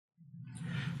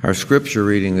Our scripture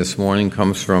reading this morning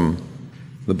comes from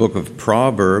the book of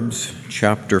Proverbs,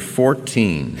 chapter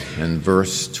 14 and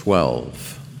verse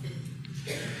 12.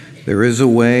 There is a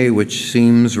way which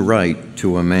seems right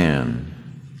to a man,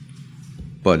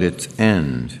 but its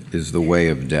end is the way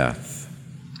of death.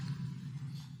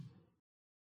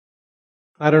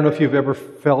 I don't know if you've ever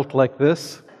felt like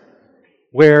this,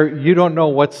 where you don't know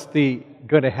what's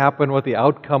going to happen, what the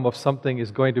outcome of something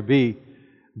is going to be,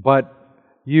 but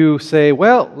you say,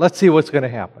 well, let's see what's going to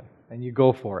happen, and you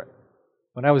go for it.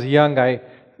 When I was young, I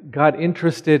got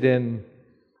interested in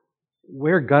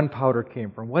where gunpowder came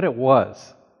from, what it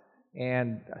was.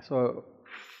 And so,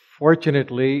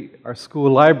 fortunately, our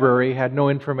school library had no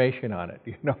information on it,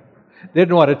 They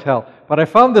didn't want to tell. But I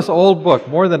found this old book,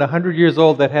 more than 100 years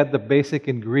old, that had the basic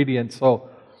ingredients.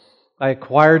 So I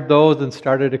acquired those and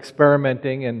started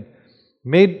experimenting and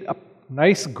made a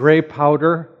nice gray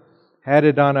powder, had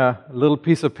it on a little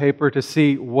piece of paper to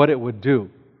see what it would do.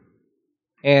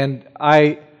 And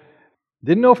I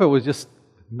didn't know if it was just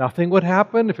nothing would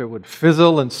happen, if it would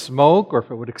fizzle and smoke, or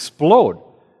if it would explode.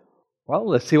 Well,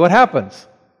 let's see what happens.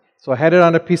 So I had it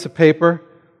on a piece of paper,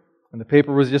 and the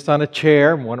paper was just on a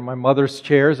chair, one of my mother's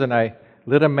chairs, and I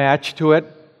lit a match to it,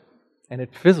 and it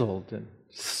fizzled and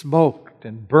smoked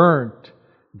and burnt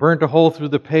a hole through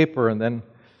the paper, and then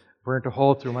burnt a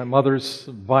hole through my mother's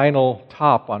vinyl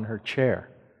top on her chair.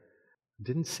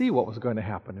 Didn't see what was going to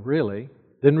happen, really.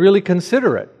 Didn't really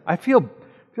consider it. I feel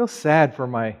sad for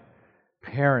my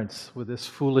parents with this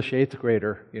foolish 8th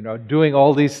grader, doing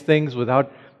all these things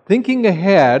without thinking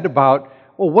ahead about,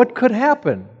 well, what could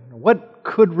happen? What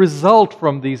could result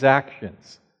from these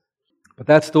actions? But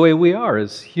that's the way we are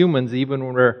as humans, even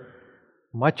when we're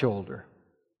much older.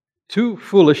 Too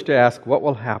foolish to ask what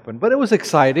will happen. But it was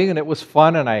exciting and it was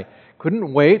fun and I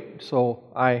couldn't wait, so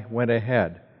I went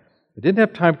ahead. I didn't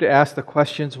have time to ask the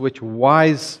questions which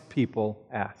wise people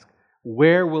ask.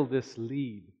 Where will this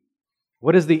lead?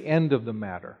 What is the end of the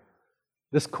matter?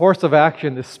 This course of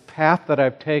action, this path that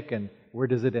I've taken, where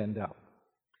does it end up?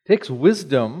 It takes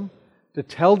wisdom to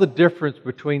tell the difference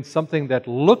between something that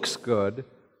looks good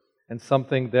and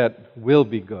something that will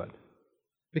be good.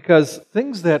 Because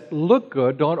things that look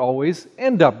good don't always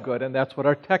end up good, and that's what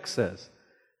our text says.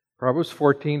 Proverbs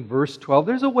 14, verse 12,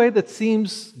 there's a way that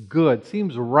seems good,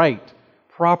 seems right,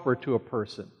 proper to a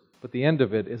person, but the end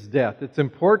of it is death. It's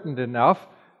important enough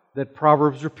that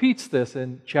Proverbs repeats this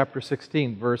in chapter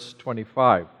 16, verse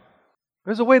 25.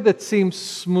 There's a way that seems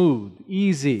smooth,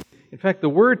 easy. In fact, the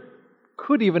word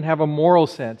could even have a moral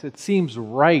sense. It seems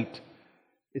right.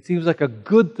 It seems like a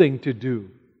good thing to do.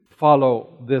 Follow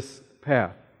this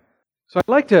path. So I'd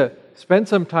like to spend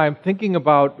some time thinking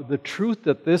about the truth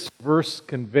that this verse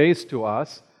conveys to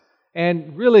us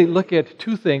and really look at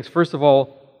two things. First of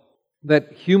all,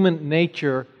 that human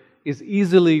nature is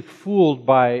easily fooled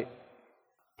by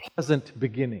pleasant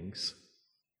beginnings.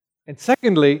 And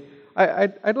secondly,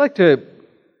 I'd like to,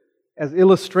 as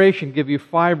illustration, give you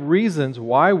 5 reasons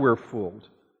why we're fooled.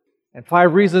 And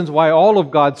 5 reasons why all of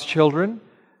God's children,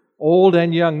 old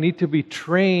and young, need to be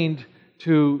trained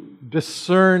to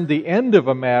discern the end of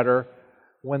a matter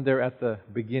when they're at the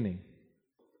beginning.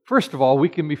 First of all, we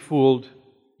can be fooled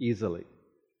easily.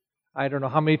 I don't know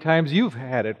how many times you've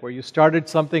had it where you started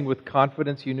something with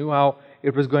confidence, you knew how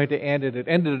it was going to end, and it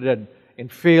ended in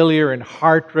failure and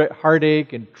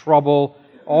heartache and trouble.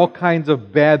 All kinds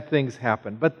of bad things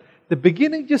happened. But the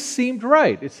beginning just seemed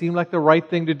right. It seemed like the right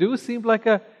thing to do. It seemed like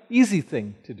an easy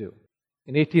thing to do.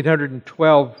 In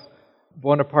 1812,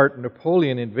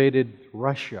 Napoleon invaded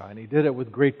Russia, and he did it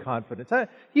with great confidence.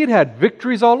 He had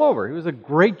victories all over. He was a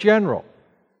great general.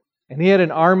 And he had an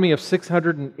army of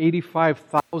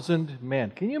 685,000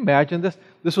 men. Can you imagine this?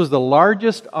 This was the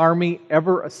largest army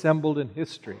ever assembled in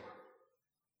history.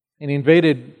 And he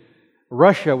invaded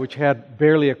Russia, which had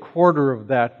barely a quarter of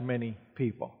that many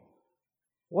people.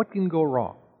 What can go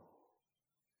wrong?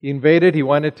 He invaded. He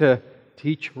wanted to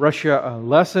teach Russia a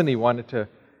lesson. He wanted to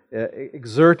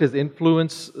exert his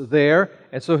influence there.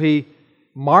 And so he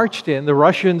marched in. The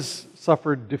Russians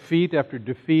suffered defeat after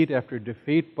defeat after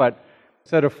defeat, but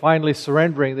instead of finally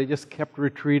surrendering, they just kept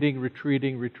retreating,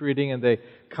 and they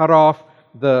cut off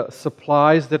the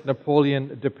supplies that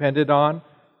Napoleon depended on,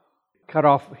 cut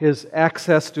off his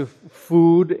access to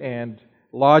food and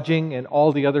lodging and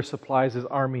all the other supplies his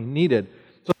army needed.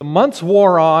 So the months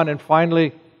wore on, and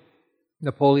finally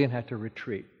Napoleon had to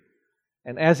retreat.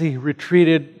 And as he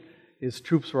retreated, his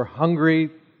troops were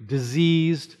hungry,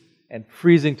 diseased, and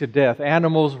freezing to death.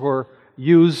 Animals were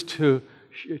used to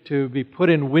be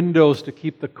put in windows to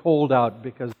keep the cold out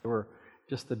because they were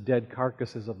just the dead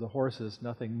carcasses of the horses,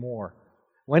 nothing more.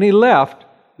 When he left,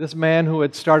 This man who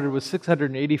had started with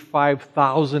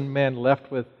 685,000 men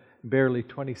left with barely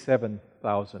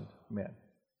 27,000 men.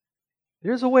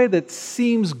 There's a way that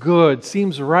seems good,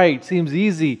 seems right, seems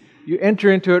easy. You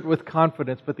enter into it with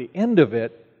confidence, but the end of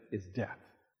it is death.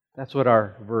 That's what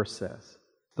our verse says.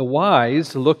 The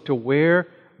wise look to where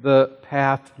the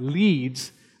path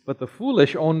leads, but the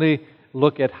foolish only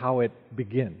look at how it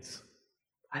begins.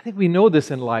 I think we know this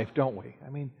in life, don't we? I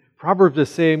mean, Proverbs is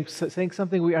saying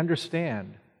something we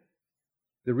understand.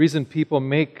 The reason people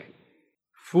make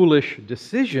foolish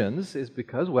decisions is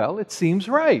because, well, it seems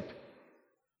right.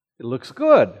 It looks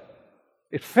good.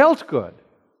 It felt good.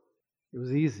 It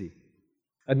was easy.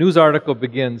 A news article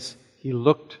begins, "He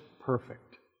looked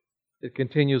perfect." It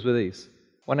continues with these.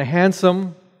 When a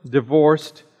handsome,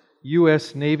 divorced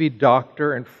U.S. Navy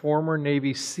doctor and former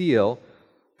Navy SEAL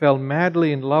fell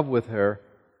madly in love with her,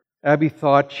 Abby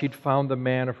thought she'd found the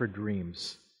man of her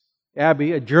dreams.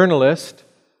 Abby, a journalist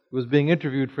who was being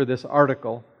interviewed for this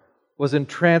article, was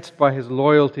entranced by his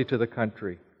loyalty to the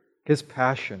country, his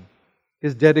passion,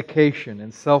 his dedication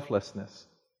and selflessness.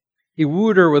 He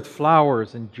wooed her with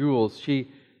flowers and jewels.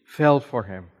 She fell for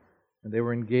him, and they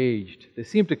were engaged. They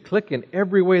seemed to click in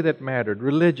every way that mattered: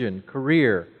 religion,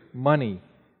 career, money,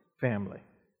 family.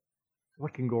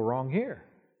 What can go wrong here?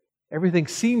 Everything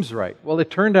seems right. Well, it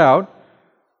turned out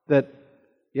that,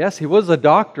 yes, he was a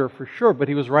doctor for sure, but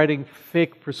he was writing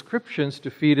fake prescriptions to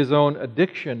feed his own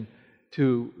addiction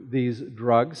to these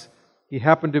drugs. He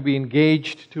happened to be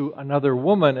engaged to another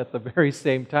woman at the very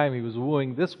same time he was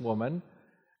wooing this woman,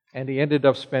 and he ended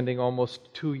up spending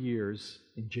almost 2 years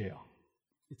in jail.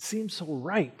 It seemed so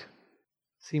right.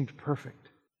 It seemed perfect.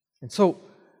 And so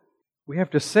we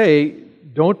have to say,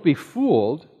 don't be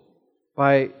fooled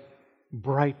by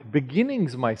bright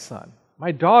beginnings, my son.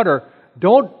 My daughter,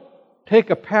 don't take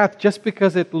a path just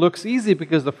because it looks easy,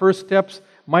 because the first steps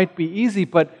might be easy,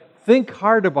 but think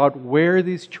hard about where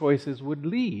these choices would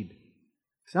lead.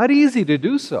 It's not easy to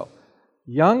do so.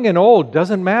 Young and old,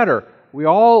 doesn't matter. We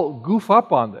all goof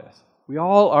up on this. We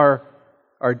all are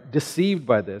deceived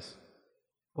by this.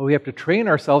 But we have to train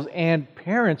ourselves, and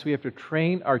parents, we have to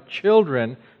train our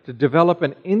children to develop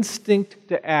an instinct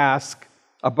to ask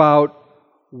about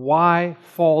why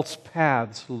false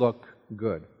paths look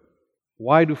good.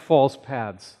 Why do false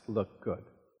paths look good?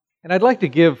 And I'd like to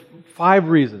give 5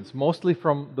 reasons, mostly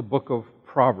from the book of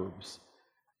Proverbs.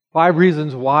 5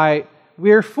 reasons why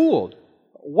we're fooled.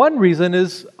 One reason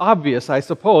is obvious, I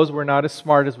suppose. We're not as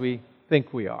smart as we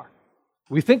think we are.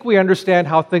 We think we understand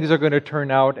how things are going to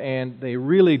turn out, and they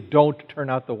really don't turn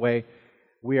out the way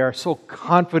we are so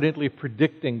confidently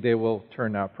predicting they will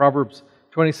turn out. Proverbs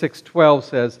 26:12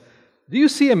 says, "Do you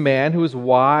see a man who is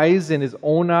wise in his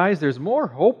own eyes? There's more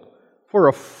hope for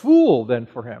a fool than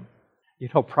for him." You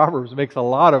know, Proverbs makes a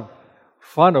lot of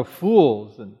fun of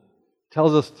fools and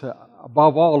tells us to,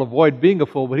 above all, avoid being a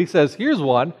fool. But he says, here's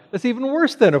one that's even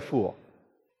worse than a fool.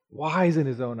 Wise in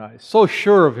his own eyes, so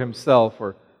sure of himself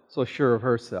or so sure of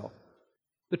herself.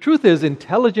 The truth is,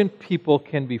 intelligent people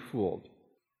can be fooled.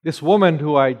 This woman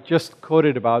who I just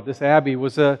quoted about, this Abby,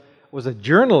 was a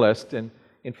journalist. And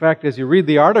in fact, as you read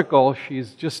the article,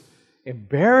 she's just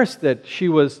embarrassed that she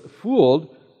was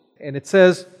fooled. And it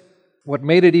says, what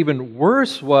made it even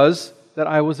worse was that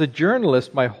I was a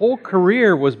journalist. My whole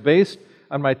career was based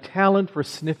on my talent for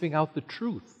sniffing out the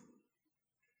truth.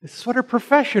 This is what her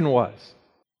profession was.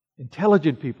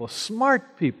 Intelligent people,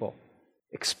 smart people,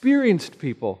 experienced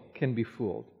people can be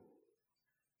fooled.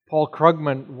 Paul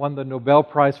Krugman won the Nobel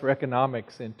Prize for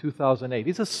Economics in 2008.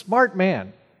 He's a smart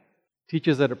man,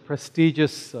 teaches at a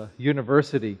prestigious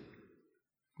university.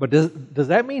 But does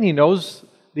that mean he knows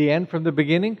the end from the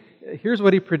beginning? Here's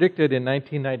what he predicted in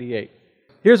 1998.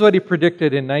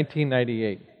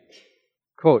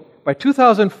 Quote, "By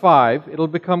 2005, it'll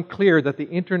become clear that the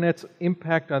Internet's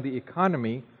impact on the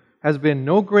economy has been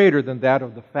no greater than that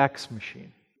of the fax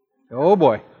machine." Oh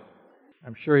boy,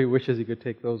 I'm sure he wishes he could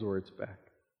take those words back.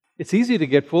 It's easy to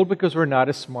get fooled because we're not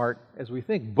as smart as we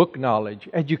think. Book knowledge,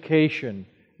 education,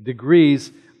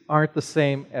 degrees aren't the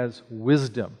same as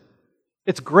wisdom.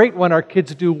 It's great when our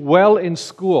kids do well in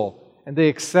school and they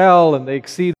excel and they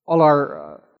exceed all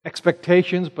our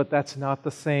expectations, but that's not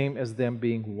the same as them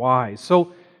being wise.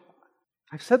 So,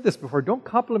 I've said this before, don't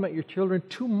compliment your children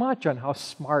too much on how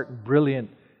smart and brilliant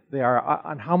they are,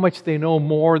 on how much they know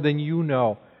more than you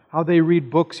know, how they read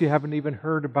books you haven't even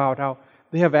heard about, how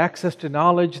they have access to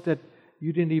knowledge that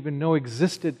you didn't even know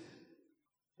existed.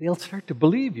 They'll start to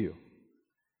believe you.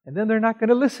 And then they're not going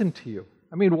to listen to you.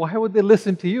 I mean, why would they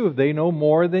listen to you if they know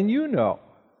more than you know?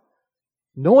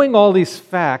 Knowing all these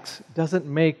facts doesn't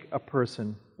make a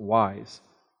person wise.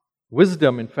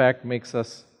 Wisdom, in fact, makes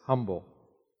us humble.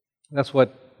 That's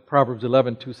what Proverbs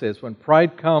 11:2 says. When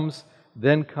pride comes,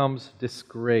 then comes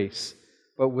disgrace,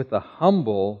 but with the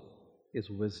humble is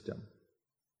wisdom.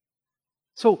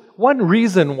 So one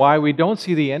reason why we don't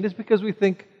see the end is because we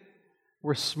think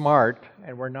we're smart,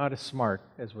 and we're not as smart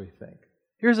as we think.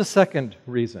 Here's a second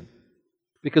reason.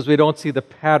 Because we don't see the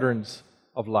patterns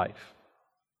of life.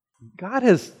 God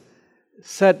has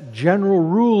set general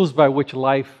rules by which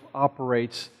life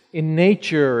operates. In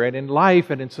nature and in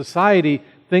life and in society,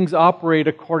 things operate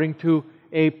according to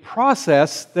a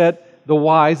process that the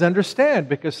wise understand,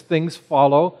 because things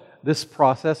follow this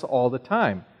process all the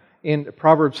time. In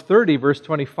Proverbs 30, verse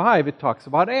 25, it talks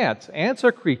about ants. Ants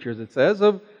are creatures, it says,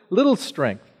 of little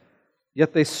strength,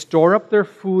 yet they store up their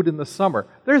food in the summer.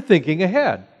 They're thinking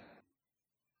ahead.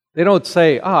 They don't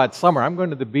say, it's summer, I'm going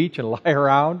to the beach and lie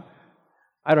around.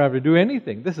 I don't have to do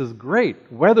anything. This is great.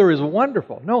 Weather is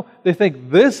wonderful. No, they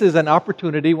think this is an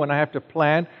opportunity when I have to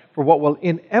plan for what will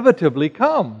inevitably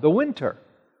come, the winter.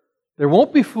 There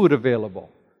won't be food available,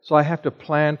 so I have to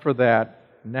plan for that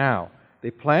now.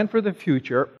 They plan for the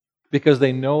future because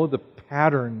they know the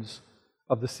patterns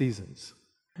of the seasons.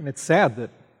 And it's sad that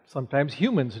sometimes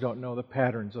humans don't know the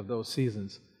patterns of those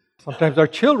seasons. Sometimes our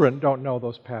children don't know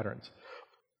those patterns.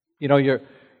 You know, you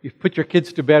put your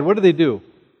kids to bed, what do?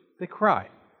 They cry.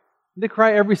 They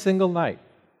cry every single night.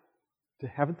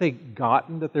 Haven't they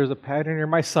gotten that there's a pattern here?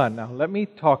 My son, now let me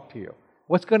talk to you.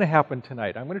 What's going to happen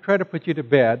tonight? I'm going to try to put you to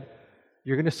bed.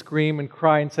 You're going to scream and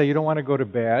cry and say you don't want to go to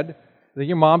bed. Then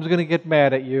your mom's going to get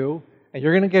mad at you, and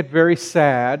you're going to get very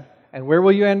sad. And where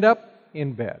will you end up?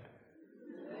 In bed.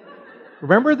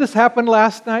 Remember this happened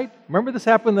last night? Remember this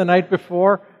happened the night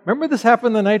before? Remember this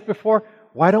happened the night before?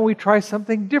 Why don't we try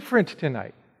something different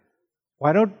tonight?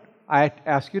 Why don't I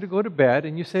ask you to go to bed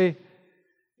and you say,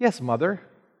 yes, Mother,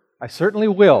 I certainly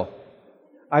will.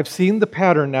 I've seen the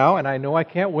pattern now and I know I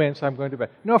can't win, so I'm going to bed.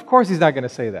 No, of course he's not going to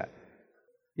say that.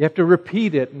 You have to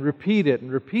repeat it and repeat it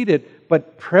and repeat it,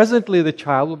 but presently the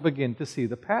child will begin to see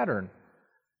the pattern.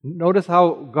 Notice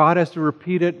how God has to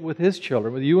repeat it with His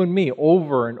children, with you and me,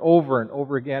 over and over and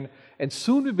over again. And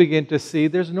soon we begin to see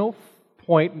there's no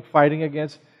point in fighting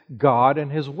against God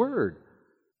and His Word.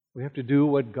 We have to do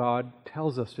what God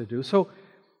tells us to do.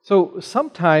 So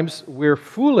sometimes we're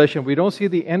foolish and we don't see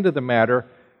the end of the matter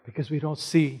because we don't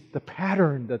see the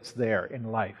pattern that's there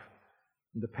in life.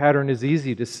 And the pattern is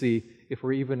easy to see if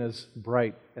we're even as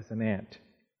bright as an ant.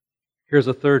 Here's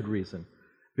a third reason.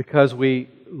 Because we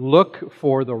look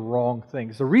for the wrong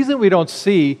things. The reason we don't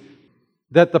see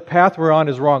that the path we're on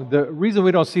is wrong, the reason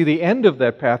we don't see the end of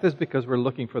that path is because we're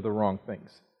looking for the wrong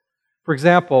things. For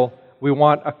example, we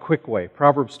want a quick way.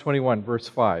 Proverbs 21, verse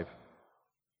 5.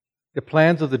 The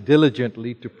plans of the diligent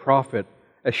lead to profit,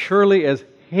 as surely as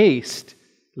haste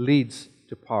leads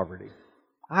to poverty.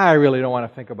 I really don't want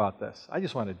to think about this. I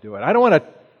just want to do it. I don't want to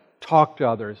talk to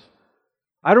others.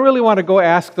 I don't really want to go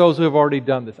ask those who have already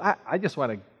done this. I just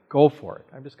want to go for it.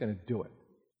 I'm just going to do it.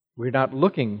 We're not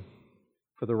looking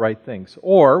for the right things.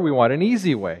 Or we want an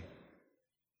easy way.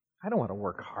 I don't want to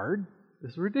work hard.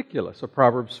 This is ridiculous. So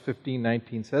Proverbs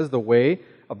 15:19 says, the way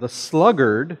of the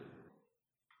sluggard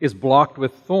is blocked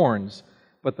with thorns,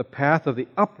 but the path of the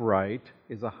upright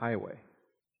is a highway.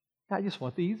 I just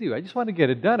want the easy way. I just want to get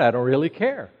it done. I don't really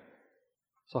care.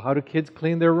 So how do kids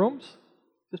clean their rooms?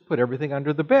 Just put everything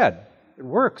under the bed. It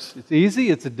works. It's easy.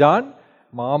 It's done.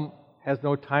 Mom has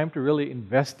no time to really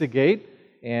investigate,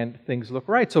 and things look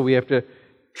right. So we have to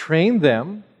train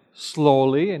them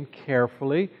slowly and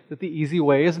carefully that the easy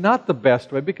way is not the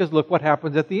best way, because look what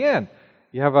happens at the end.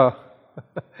 You have a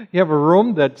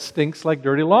room that stinks like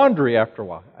dirty laundry after a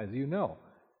while, as you know.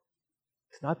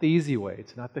 It's not the easy way.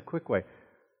 It's not the quick way.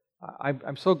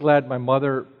 I'm so glad my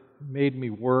mother made me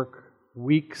work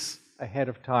weeks ahead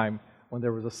of time when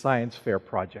there was a science fair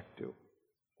project due,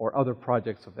 or other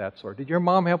projects of that sort. Did your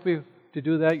mom help you to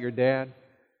do that, your dad?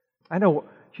 I know.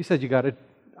 She said, you got to,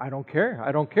 I don't care.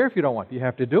 I don't care if you don't want. You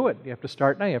have to do it. You have to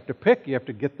start now. You have to pick. You have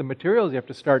to get the materials. You have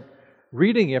to start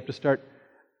reading. You have to start.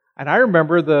 And I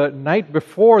remember the night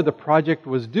before the project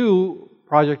was due,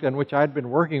 project on which I'd been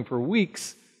working for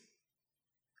weeks,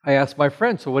 I asked my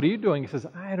friend, so what are you doing? He says,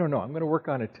 I don't know. I'm going to work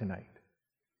on it tonight.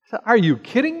 I said, are you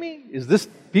kidding me? Is this,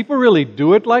 people really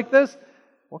do it like this?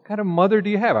 What kind of mother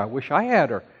do you have? I wish I had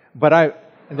her. But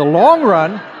in the long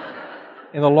run,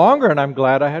 I'm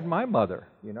glad I had my mother.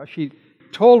 You know, she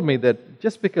told me that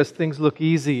just because things look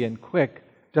easy and quick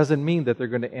doesn't mean that they're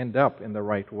going to end up in the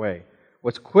right way.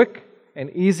 What's quick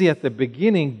and easy at the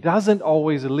beginning doesn't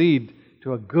always lead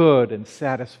to a good and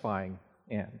satisfying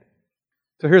end.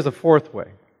 So here's a fourth way.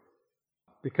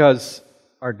 Because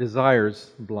our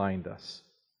desires blind us.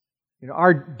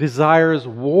 Our desires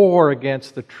war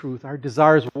against the truth. Our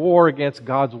desires war against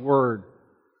God's Word.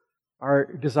 Our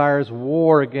desires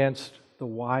war against the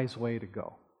wise way to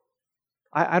go.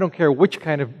 I don't care which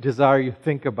kind of desire you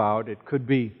think about. It could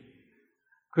be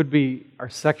our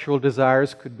sexual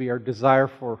desires, could be our desire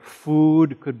for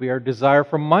food, could be our desire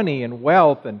for money and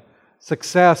wealth and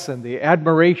success and the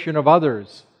admiration of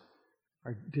others.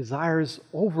 Our desires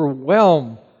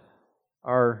overwhelm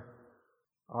our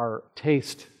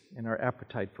taste and our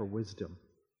appetite for wisdom.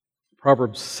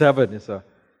 Proverbs 7 is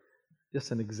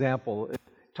just an example. It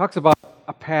talks about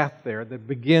a path there that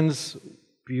begins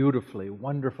beautifully,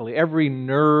 wonderfully. Every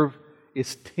nerve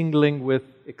is tingling with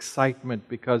excitement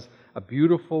because a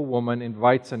beautiful woman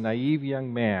invites a naive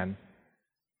young man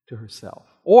to herself.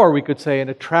 Or we could say an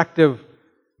attractive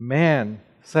man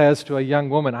says to a young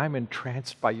woman, I'm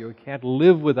entranced by you. I can't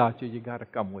live without you. You got to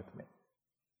come with me.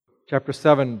 Chapter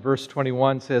 7, verse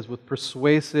 21 says, with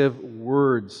persuasive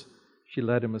words she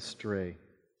led him astray.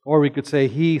 Or we could say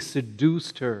he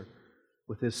seduced her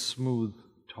with his smooth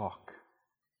talk.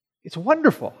 It's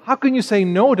wonderful. How can you say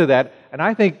no to that? And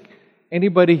I think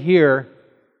anybody here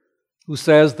who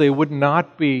says they would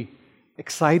not be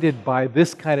excited by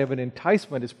this kind of an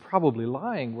enticement is probably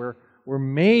lying. We're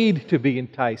made to be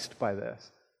enticed by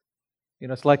this.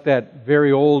 It's like that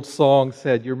very old song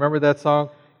said. You remember that song?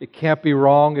 It can't be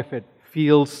wrong if it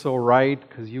feels so right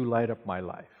because you light up my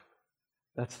life.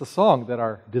 That's the song that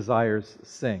our desires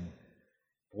sing.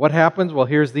 What happens? Well,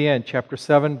 here's the end. Chapter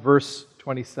 7, verse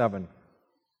 27.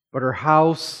 But her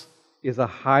house is a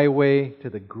highway to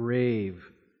the grave,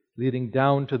 leading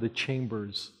down to the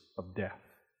chambers of death.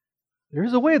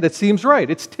 There's a way that seems right.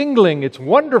 It's tingling, it's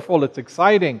wonderful, it's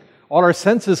exciting. All our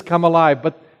senses come alive,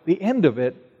 but the end of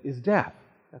it is death.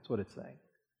 That's what it's saying.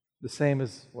 The same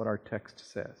as what our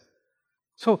text says.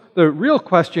 So the real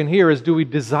question here is, do we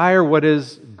desire what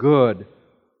is good?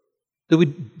 Do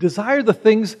we desire the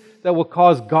things that will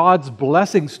cause God's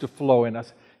blessings to flow in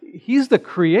us? He's the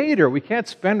Creator. We can't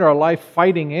spend our life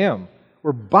fighting Him.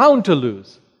 We're bound to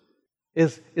lose.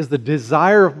 Is the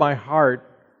desire of my heart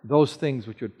those things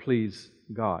which would please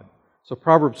God? So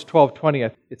Proverbs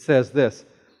 12:20, it says this,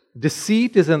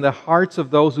 deceit is in the hearts of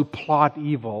those who plot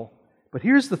evil. But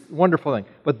here's the wonderful thing.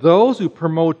 But those who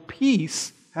promote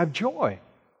peace have joy.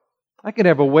 I can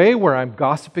have a way where I'm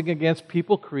gossiping against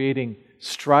people, creating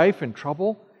strife and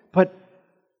trouble, but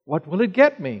what will it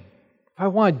get me? If I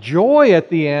want joy at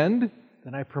the end,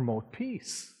 then I promote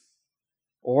peace.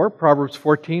 Or Proverbs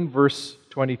 14, verse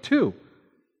 22.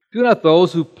 Do not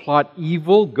those who plot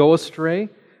evil go astray,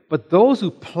 but those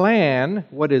who plan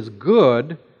what is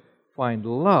good find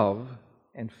love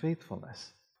and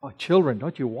faithfulness. Oh, children,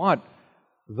 don't you want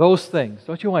those things?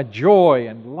 Don't you want joy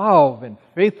and love and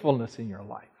faithfulness in your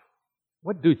life?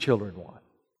 What do children want?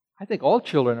 I think all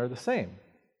children are the same.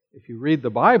 If you read the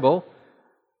Bible,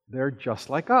 they're just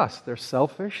like us. They're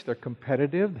selfish, they're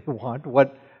competitive, they want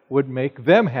what would make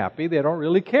them happy. They don't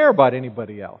really care about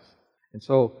anybody else. And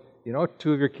so,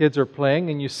 two of your kids are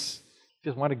playing and you just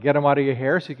want to get them out of your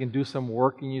hair so you can do some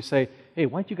work, and you say, hey,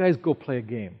 why don't you guys go play a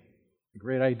game?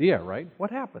 Great idea, right? What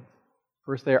happens?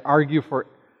 First they argue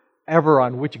forever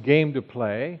on which game to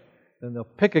play, then they'll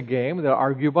pick a game, and they'll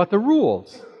argue about the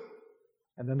rules.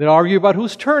 And then they'll argue about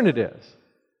whose turn it is.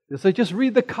 They'll say, just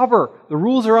read the cover. The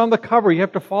rules are on the cover. You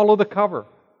have to follow the cover.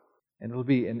 And it'll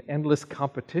be an endless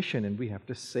competition, and we have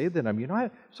to say to them,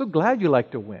 I'm so glad you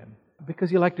like to win,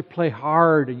 because you like to play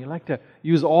hard, and you like to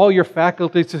use all your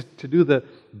faculties to do the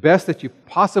best that you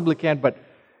possibly can. But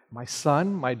my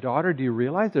son, my daughter, do you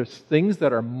realize there's things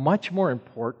that are much more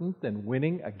important than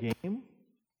winning a game?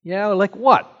 Yeah, like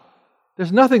what?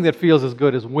 There's nothing that feels as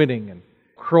good as winning and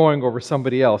crowing over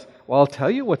somebody else. Well, I'll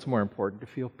tell you what's more important: to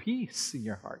feel peace in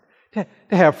your heart, to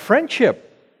have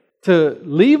friendship, to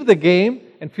leave the game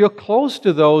and feel close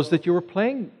to those that you were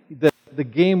playing the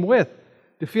game with,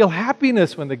 to feel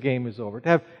happiness when the game is over, to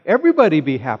have everybody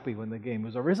be happy when the game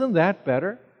is over. Isn't that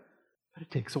better? But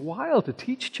it takes a while to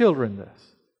teach children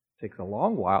this. It takes a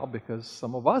long while because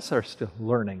some of us are still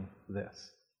learning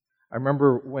this. I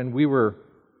remember when we were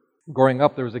growing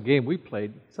up, there was a game we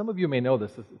played. Some of you may know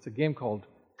this. It's a game called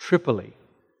Tripoli.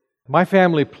 My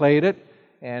family played it,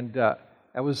 and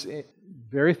I was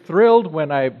very thrilled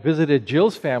when I visited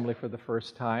Jill's family for the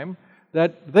first time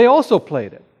that they also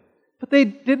played it. But they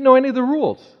didn't know any of the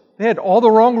rules. They had all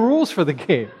the wrong rules for the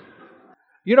game.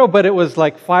 But it was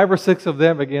like 5 or 6 of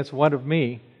them against one of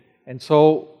me. And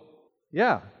so,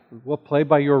 yeah, we'll play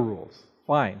by your rules.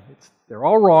 Fine. They're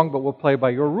all wrong, but we'll play by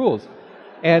your rules.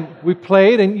 And we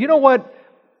played, and you know what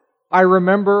I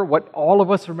remember, what all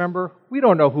of us remember? We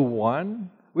don't know who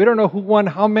won. We don't know who won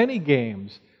how many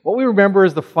games. What we remember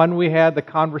is the fun we had, the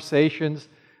conversations,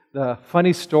 the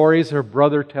funny stories her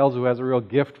brother tells, who has a real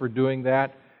gift for doing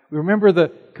that. We remember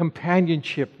the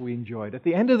companionship we enjoyed. At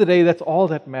the end of the day, that's all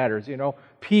that matters,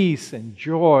 peace and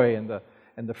joy and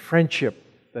the friendship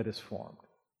that is formed.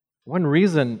 One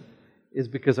reason is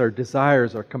because our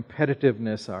desires, our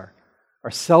competitiveness, our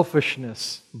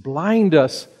selfishness blind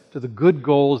us to the good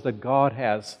goals that God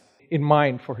has in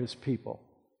mind for His people.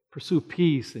 Pursue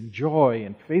peace and joy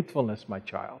and faithfulness, my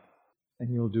child,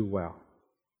 and you'll do well.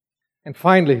 And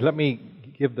finally, let me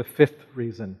give the fifth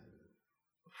reason.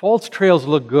 False trails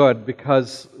look good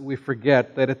because we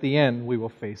forget that at the end we will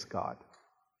face God.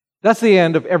 That's the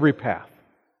end of every path.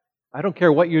 I don't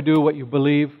care what you do, what you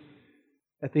believe.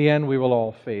 At the end, we will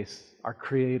all face our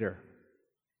Creator.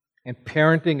 And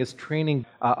parenting is training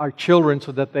our children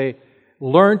so that they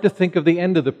learn to think of the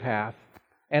end of the path.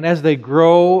 And as they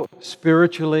grow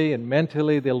spiritually and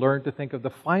mentally, they learn to think of the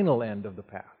final end of the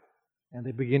path. And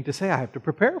they begin to say, I have to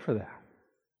prepare for that.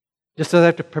 Just as I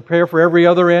have to prepare for every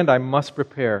other end, I must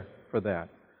prepare for that.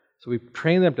 So we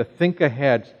train them to think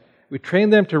ahead. We train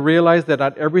them to realize that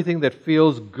not everything that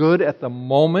feels good at the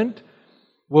moment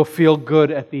will feel good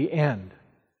at the end.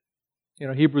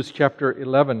 Hebrews chapter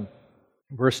 11,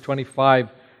 verse 25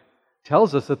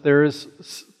 tells us that there is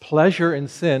pleasure in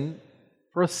sin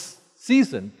for a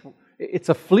season. It's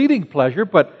a fleeting pleasure,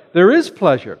 but there is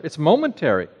pleasure. It's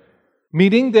momentary.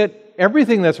 Meaning that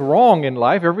everything that's wrong in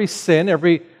life, every sin,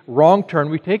 every wrong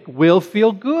turn we take will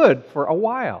feel good for a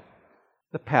while.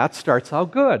 The path starts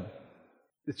out good.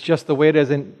 It's just the way it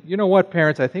is. And you know what,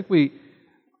 parents? I think we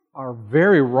are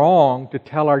very wrong to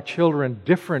tell our children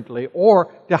differently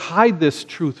or to hide this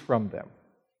truth from them.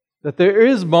 That there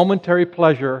is momentary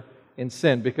pleasure in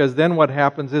sin, because then what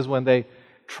happens is when they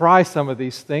try some of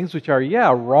these things, which are,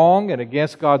 wrong and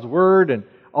against God's Word and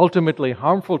ultimately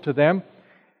harmful to them,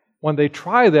 when they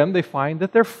try them, they find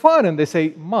that they're fun and they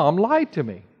say, Mom lied to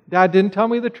me. Dad didn't tell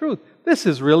me the truth. This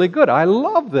is really good. I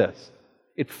love this.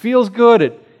 It feels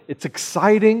good. It's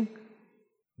exciting.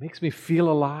 Makes me feel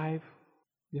alive.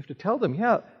 You have to tell them,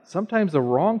 sometimes the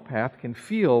wrong path can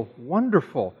feel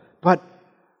wonderful, but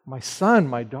my son,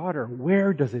 my daughter,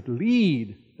 where does it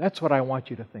lead? That's what I want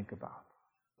you to think about.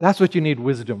 That's what you need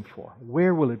wisdom for.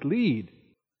 Where will it lead?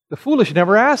 The foolish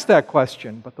never ask that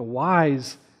question, but the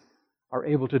wise are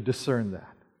able to discern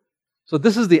that. So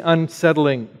this is the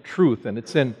unsettling truth, and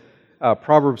it's in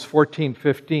Proverbs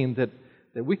 14:15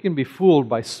 that we can be fooled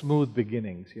by smooth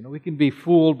beginnings. We can be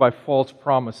fooled by false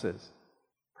promises.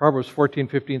 Proverbs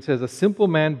 14:15 says, a simple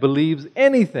man believes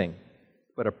anything,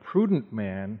 but a prudent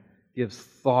man gives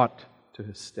thought to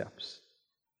his steps.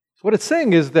 So what it's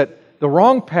saying is that the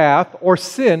wrong path or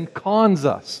sin cons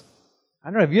us. I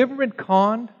don't know, have you ever been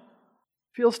conned?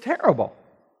 It feels terrible.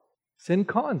 Sin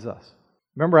cons us.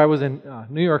 Remember, I was in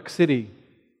New York City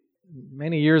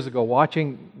many years ago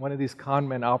watching one of these con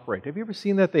men operate. Have you ever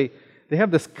seen that? They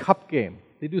have this cup game.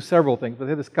 They do several things, but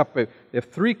they have this cup game. They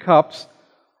have 3 cups,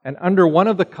 and under one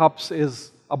of the cups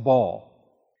is a ball.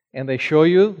 And they show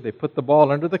you, they put the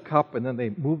ball under the cup, and then they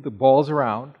move the balls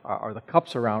around, or the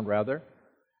cups around rather,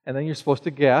 and then you're supposed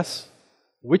to guess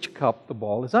which cup the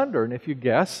ball is under. And if you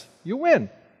guess, you win.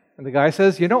 And the guy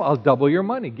says, I'll double your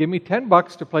money. Give me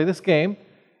 $10 to play this game,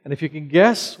 and if you can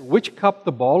guess which cup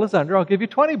the ball is under, I'll give you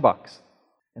 $20.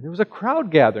 And there was a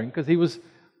crowd gathering because he was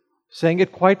saying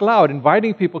it quite loud,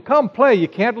 inviting people, come play, you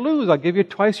can't lose, I'll give you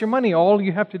twice your money, all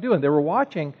you have to do. And they were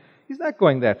watching. He's not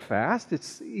going that fast.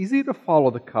 It's easy to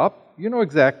follow the cup. You know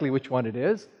exactly which one it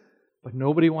is. But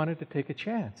nobody wanted to take a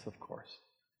chance, of course.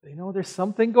 They know there's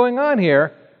something going on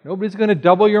here. Nobody's going to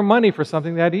double your money for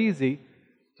something that easy.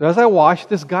 So as I watched,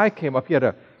 this guy came up. He had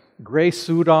a gray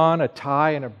suit on, a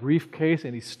tie, and a briefcase,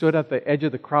 and he stood at the edge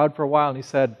of the crowd for a while, and he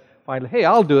said, finally, hey,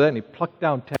 I'll do that. And he plucked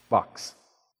down $10.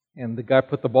 And the guy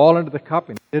put the ball into the cup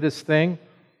and did his thing.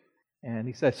 And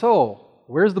he said, so,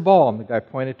 where's the ball? And the guy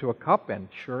pointed to a cup, and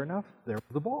sure enough, there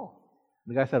was the ball.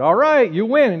 And the guy said, all right, you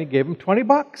win. And he gave him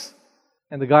 $20.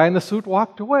 And the guy in the suit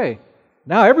walked away.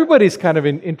 Now everybody's kind of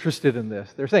interested in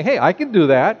this. They're saying, hey, I can do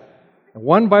that. And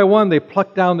one by one, they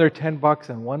pluck down their $10,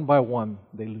 and one by one,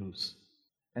 they lose.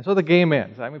 And so the game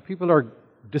ends. I mean, people are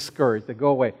discouraged. They go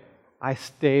away. I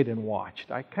stayed and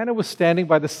watched. I kind of was standing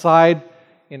by the side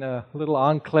in a little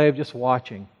enclave just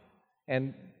watching.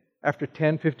 And after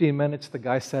 10, 15 minutes, the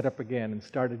guy sat up again and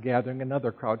started gathering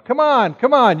another crowd. Come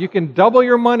on, you can double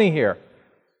your money here.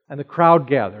 And the crowd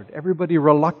gathered, everybody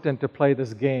reluctant to play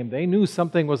this game. They knew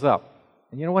something was up.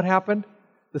 And you know what happened?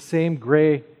 The same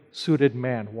gray-suited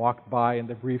man walked by in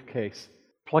the briefcase,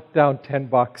 plucked down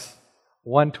 $10,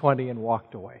 won 20, and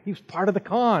walked away. He was part of the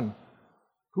con.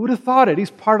 Who would have thought it? He's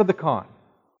part of the con.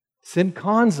 Sin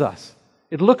cons us.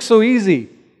 It looks so easy.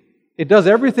 It does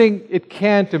everything it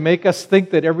can to make us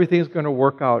think that everything is going to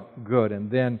work out good,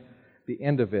 and then the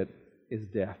end of it is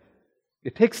death.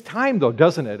 It takes time, though,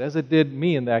 doesn't it? As it did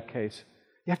me in that case.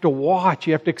 You have to watch.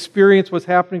 You have to experience what's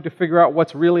happening to figure out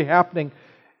what's really happening,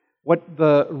 what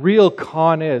the real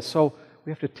con is. So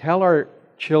we have to tell our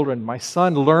children, my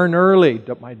son, learn early.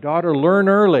 My daughter, learn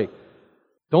early.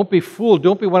 Don't be fooled.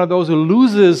 Don't be one of those who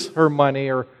loses her money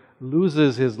or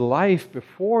loses his life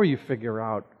before you figure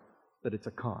out that it's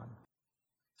a con.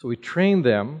 So we train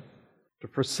them to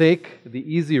forsake the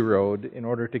easy road in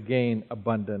order to gain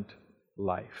abundant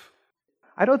life.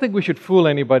 I don't think we should fool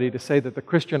anybody to say that the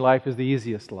Christian life is the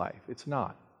easiest life. It's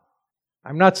not.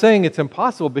 I'm not saying it's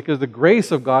impossible because the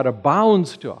grace of God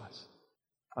abounds to us.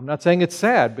 I'm not saying it's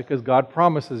sad because God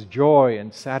promises joy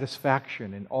and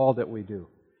satisfaction in all that we do.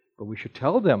 But we should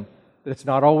tell them that it's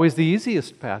not always the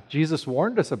easiest path. Jesus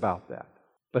warned us about that.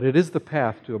 But it is the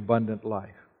path to abundant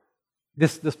life.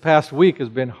 This past week has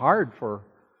been hard for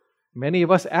many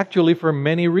of us, actually for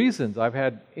many reasons. I've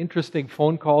had interesting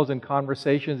phone calls and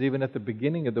conversations even at the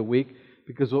beginning of the week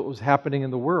because of what was happening in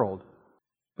the world.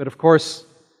 But of course,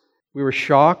 we were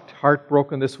shocked,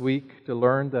 heartbroken this week to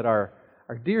learn that our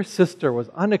dear sister was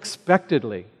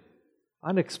unexpectedly,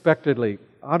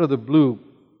 out of the blue,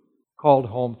 called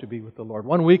home to be with the Lord.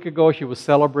 1 week ago, she was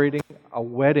celebrating a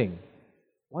wedding.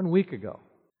 1 week ago.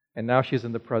 And now she's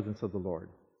in the presence of the Lord.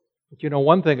 But you know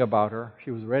one thing about her,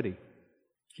 she was ready.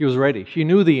 She was ready. She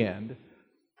knew the end,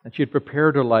 and she had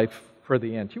prepared her life for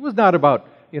the end. She was not about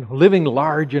living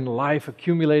large in life,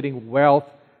 accumulating wealth,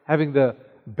 having the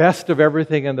best of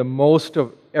everything and the most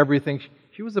of everything.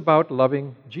 She was about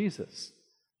loving Jesus.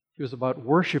 She was about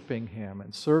worshiping Him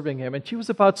and serving Him, and she was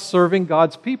about serving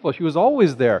God's people. She was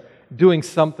always there doing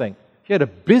something. She had a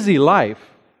busy life,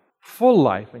 full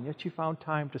life, and yet she found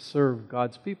time to serve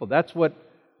God's people. That's what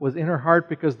was in her heart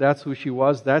because that's who she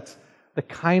was. That's the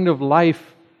kind of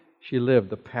life she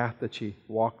lived, the path that she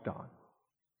walked on.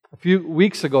 A few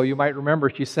weeks ago, you might remember,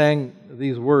 she sang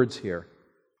these words here.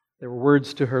 They were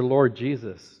words to her Lord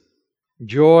Jesus.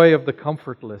 Joy of the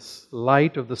comfortless,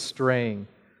 light of the straying,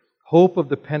 hope of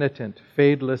the penitent,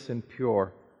 fadeless and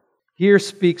pure. Here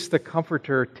speaks the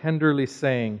Comforter tenderly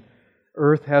saying,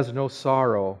 earth has no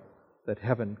sorrow that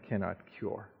heaven cannot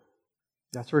cure.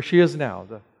 That's where she is now.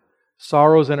 The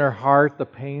sorrows in her heart, the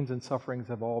pains and sufferings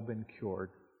have all been cured.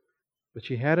 But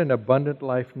she had an abundant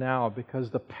life now because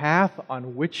the path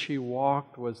on which she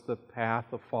walked was the path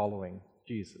of following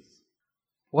Jesus.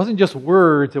 It wasn't just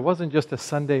words, it wasn't just a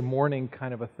Sunday morning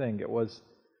kind of a thing. It was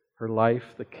her life,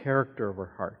 the character of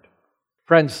her heart.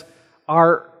 Friends,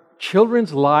 our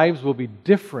children's lives will be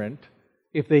different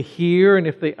if they hear and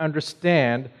if they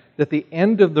understand that the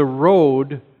end of the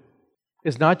road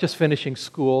is not just finishing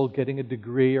school, getting a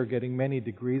degree or getting many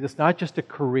degrees. It's not just a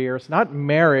career. It's not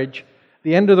marriage.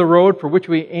 The end of the road for which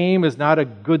we aim is not a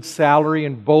good salary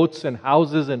and boats and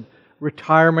houses and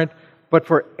retirement. But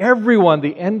for everyone,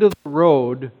 the end of the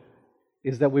road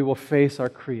is that we will face our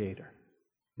Creator.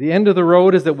 The end of the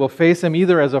road is that we'll face Him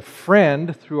either as a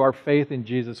friend through our faith in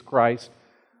Jesus Christ,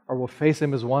 or we'll face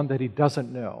Him as one that He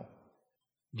doesn't know.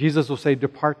 Jesus will say,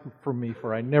 depart from me,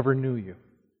 for I never knew you.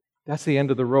 That's the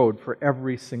end of the road for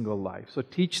every single life. So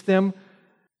teach them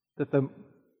that the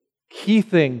key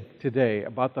thing today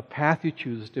about the path you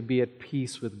choose is to be at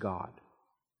peace with God.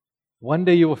 One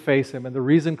day you will face Him, and the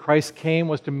reason Christ came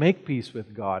was to make peace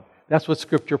with God. That's what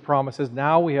Scripture promises.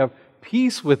 Now we have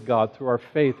peace with God through our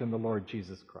faith in the Lord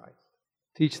Jesus Christ.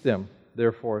 Teach them,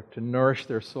 therefore, to nourish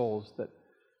their souls,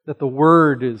 that the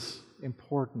Word is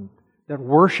important, that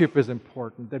worship is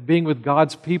important, that being with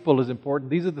God's people is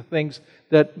important. These are the things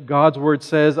that God's Word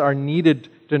says are needed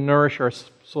to nourish our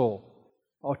soul.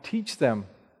 I'll teach them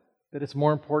that it's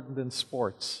more important than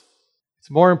sports. It's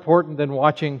more important than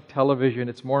watching television.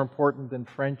 It's more important than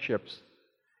friendships.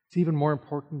 It's even more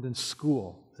important than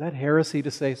school. Is that heresy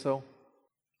to say so?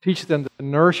 Teach them that the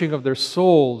nourishing of their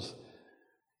souls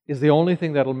is the only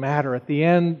thing that will matter. At the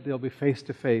end, they'll be face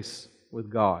to face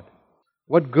with God.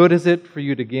 What good is it for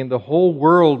you to gain the whole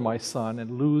world, my son,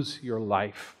 and lose your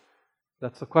life?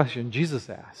 That's the question Jesus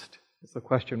asked. It's the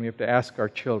question we have to ask our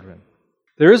children.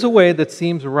 There is a way that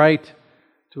seems right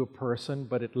to a person,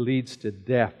 but it leads to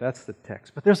death. That's the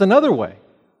text. But there's another way.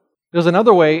 There's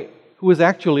another way who is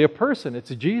actually a person. It's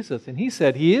Jesus. And He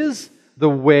said He is the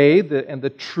way and the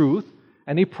truth,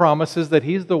 and He promises that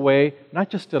He's the way not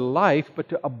just to life, but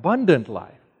to abundant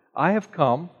life. I have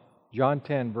come, John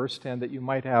 10, verse 10, that you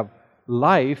might have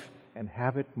life and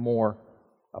have it more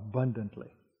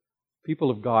abundantly. People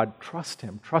of God, trust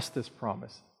Him. Trust this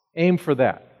promise. Aim for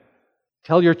that.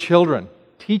 Tell your children.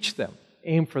 Teach them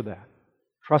Aim for that.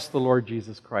 Trust the Lord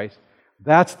Jesus Christ.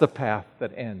 That's the path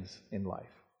that ends in life.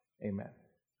 Amen.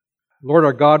 Lord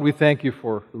our God, we thank you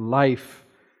for life.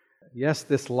 Yes,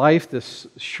 this life, this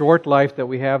short life that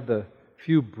we have, the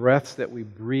few breaths that we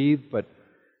breathe, but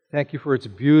thank you for its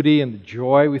beauty and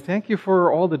joy. We thank you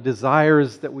for all the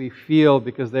desires that we feel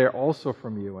because they are also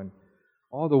from you, and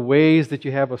all the ways that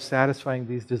you have of satisfying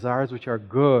these desires which are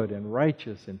good and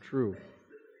righteous and true.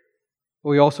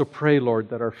 We also pray, Lord,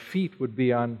 that our feet would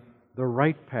be on the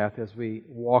right path as we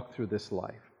walk through this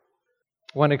life.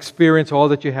 We want to experience all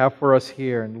that you have for us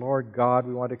here, and Lord God,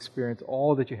 we want to experience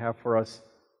all that you have for us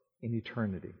in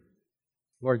eternity.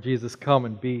 Lord Jesus, come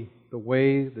and be the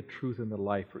way, the truth, and the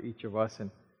life for each of us,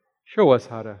 and show us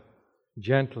how to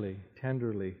gently,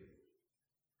 tenderly,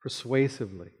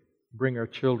 persuasively bring our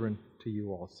children to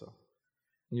you also.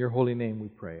 In your holy name we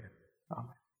pray. Amen.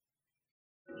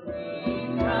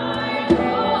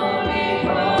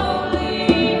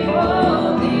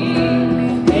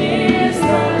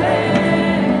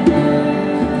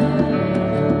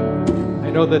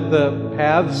 I know that the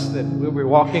paths that we'll be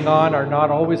walking on are not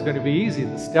always going to be easy.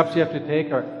 The steps you have to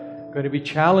take are going to be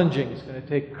challenging. It's going to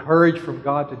take courage from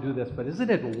God to do this. But isn't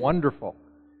it wonderful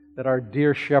that our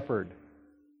dear shepherd,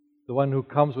 the one who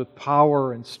comes with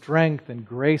power and strength and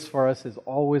grace for us, is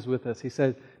always with us? He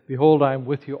said, "Behold, I am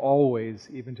with you always,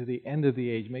 even to the end of the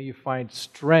age." May you find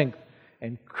strength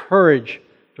and courage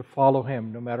to follow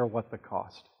Him, no matter what the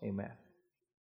cost. Amen.